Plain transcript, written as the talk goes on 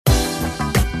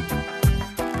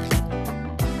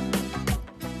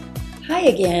Hi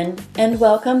again, and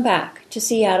welcome back to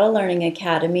Seattle Learning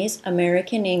Academy's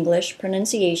American English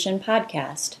Pronunciation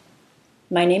Podcast.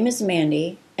 My name is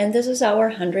Mandy, and this is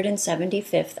our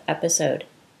 175th episode.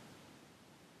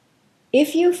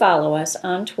 If you follow us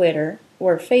on Twitter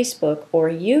or Facebook or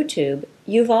YouTube,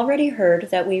 you've already heard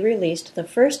that we released the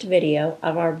first video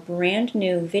of our brand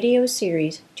new video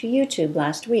series to YouTube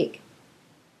last week.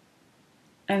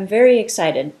 I'm very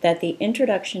excited that the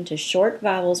Introduction to Short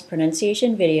Vowels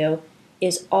Pronunciation video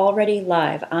is already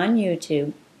live on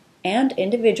YouTube, and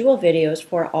individual videos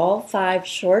for all 5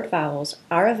 short vowels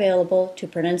are available to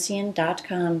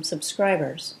Pronuncian.com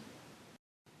subscribers.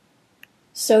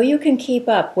 So you can keep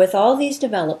up with all these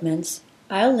developments,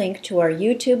 I'll link to our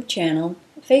YouTube channel,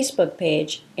 Facebook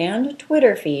page, and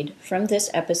Twitter feed from this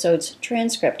episode's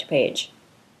transcript page.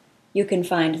 You can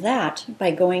find that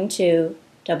by going to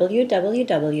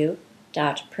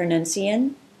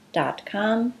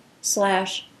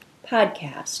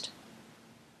www.pronuncian.com/podcast.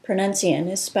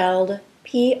 Pronuncian is spelled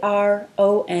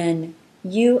Pronuncian.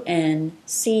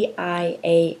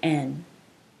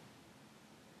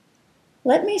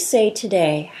 Let me say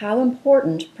today how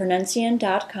important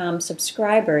Pronuncian.com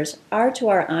subscribers are to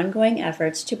our ongoing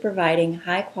efforts to providing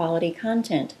high-quality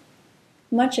content,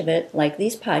 much of it, like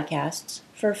these podcasts,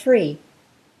 for free.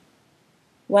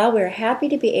 While we're happy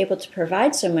to be able to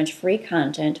provide so much free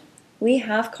content, we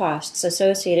have costs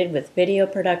associated with video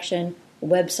production,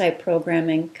 website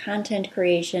programming, content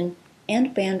creation,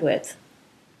 and bandwidth.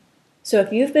 So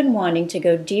if you've been wanting to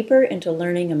go deeper into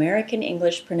learning American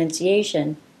English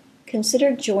pronunciation,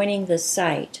 consider joining the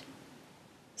site.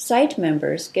 Site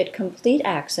members get complete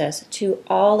access to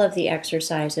all of the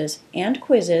exercises and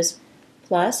quizzes,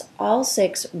 plus all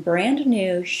 6 brand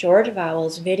new short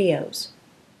vowels videos.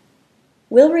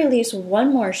 We'll release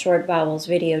one more short vowels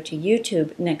video to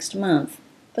YouTube next month,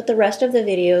 but the rest of the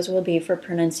videos will be for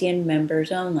Pronuncian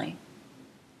members only.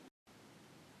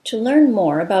 To learn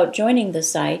more about joining the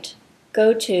site,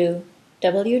 go to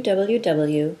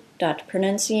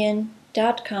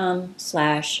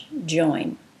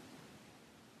www.pronuncian.com/join.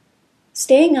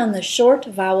 Staying on the short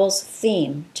vowels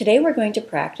theme, today we're going to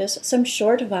practice some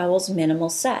short vowels minimal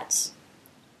sets.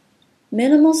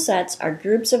 Minimal sets are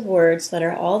groups of words that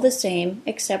are all the same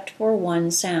except for one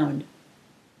sound.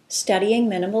 Studying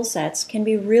minimal sets can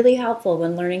be really helpful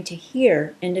when learning to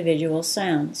hear individual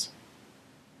sounds.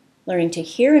 Learning to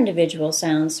hear individual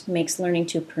sounds makes learning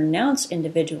to pronounce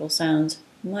individual sounds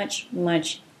much,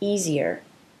 much easier.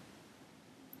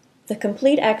 The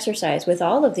complete exercise with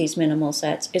all of these minimal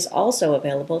sets is also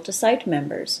available to site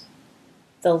members.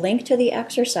 The link to the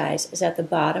exercise is at the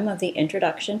bottom of the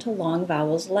Introduction to Long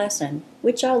Vowels lesson,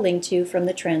 which I'll link to from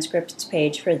the transcripts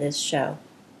page for this show.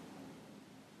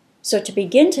 So to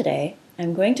begin today,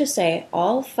 I'm going to say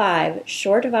all 5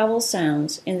 short vowel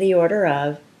sounds in the order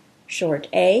of short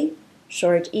A,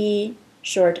 short E,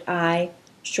 short I,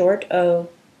 short O,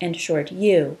 and short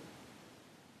U.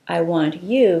 I want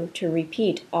you to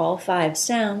repeat all 5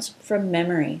 sounds from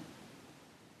memory.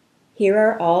 Here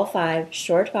are all 5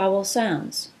 short vowel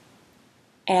sounds: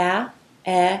 a,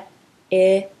 I,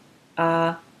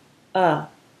 a.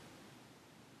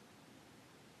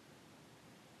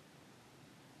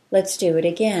 Let's do it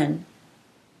again.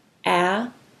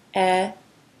 A, I,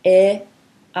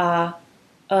 a.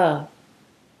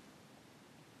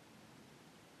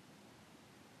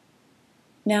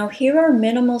 Now here are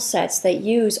minimal sets that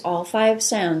use all 5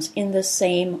 sounds in the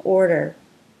same order.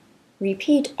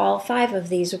 Repeat all 5 of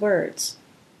these words: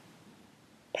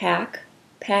 pack,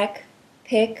 peck,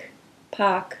 pick,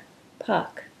 pock,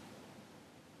 puck.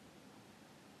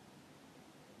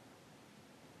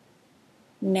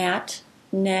 Gnat,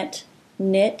 net,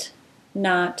 knit,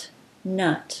 knot,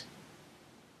 nut.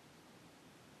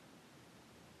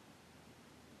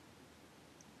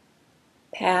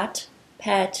 Pat,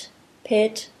 pet,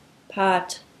 pit,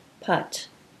 pot, put.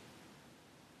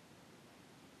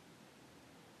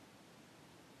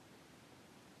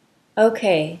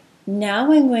 Okay,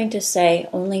 now I'm going to say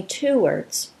only 2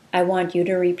 words. I want you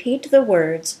to repeat the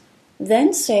words,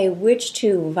 then say which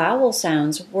 2 vowel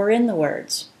sounds were in the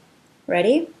words.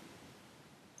 Ready?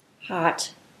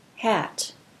 Hot,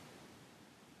 hat.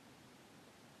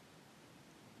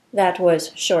 That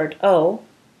was short O,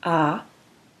 ah,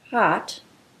 hot,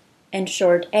 and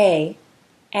short A,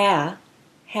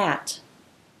 hat.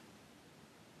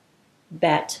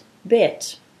 Bet,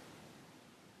 bit.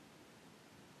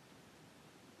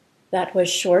 That was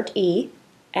short E,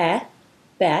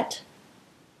 bet,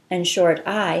 and short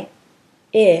I,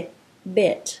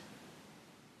 bit.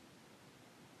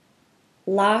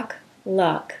 Lock,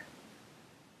 luck.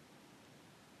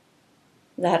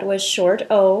 That was short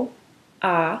O,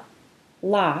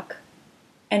 lock,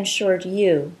 and short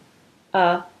U,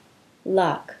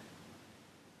 luck.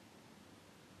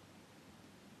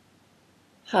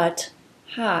 Hut,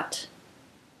 hot.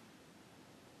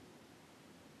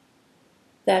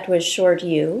 That was short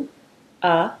U,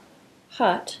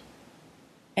 hut,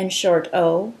 and short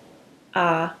O,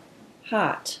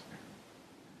 hot.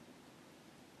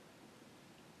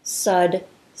 Sud,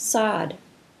 sod.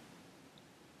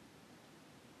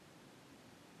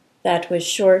 That was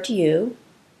short U,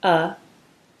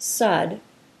 sud,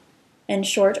 and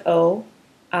short O,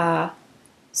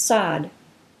 sod.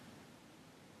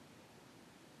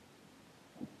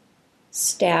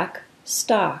 Stack,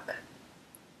 stock.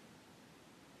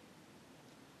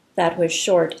 That was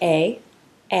short A,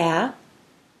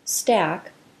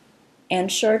 stack,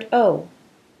 and short O,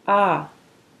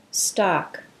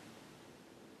 stock.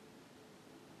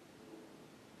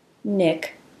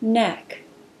 Nick, neck.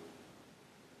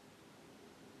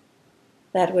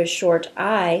 That was short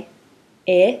I,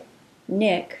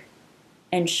 nick,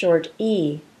 and short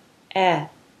E,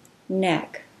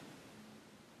 neck.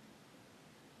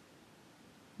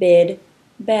 Bid,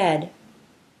 bed.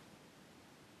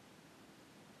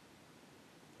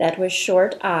 That was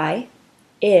short I,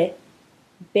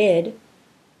 bid,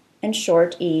 and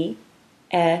short E,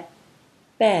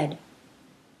 bed.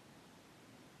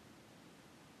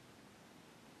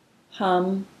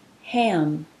 Hum,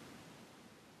 ham.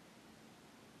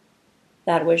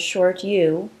 That was short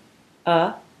U,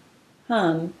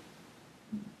 hum,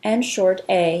 and short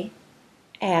A,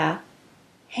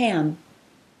 ham.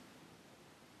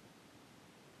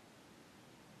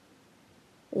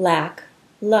 Lack,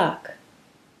 luck.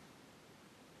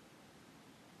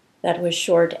 That was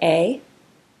short A,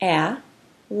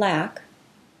 lack,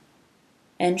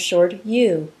 and short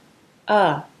U,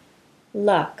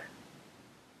 luck.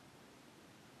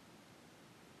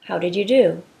 How did you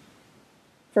do?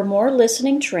 For more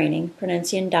listening training,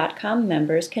 Pronuncian.com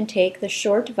members can take the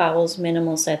Short Vowels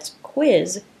Minimal Sets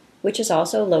quiz, which is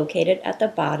also located at the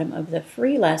bottom of the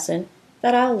free lesson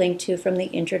that I'll link to from the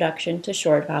Introduction to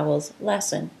Short Vowels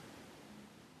lesson.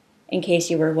 In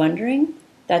case you were wondering,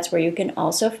 that's where you can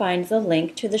also find the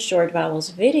link to the Short Vowels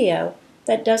video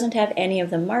that doesn't have any of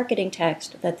the marketing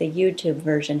text that the YouTube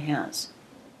version has.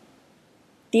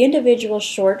 The individual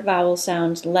short vowel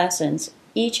sounds lessons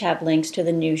each have links to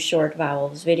the new Short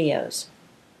Vowels videos.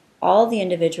 All the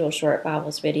individual Short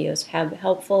Vowels videos have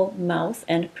helpful mouth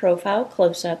and profile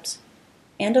close-ups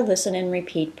and a listen and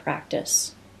repeat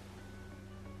practice.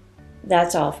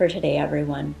 That's all for today,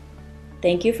 everyone.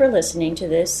 Thank you for listening to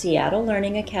this Seattle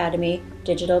Learning Academy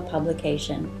digital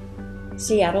publication.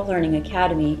 Seattle Learning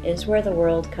Academy is where the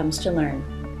world comes to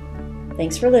learn.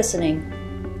 Thanks for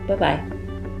listening. Bye-bye.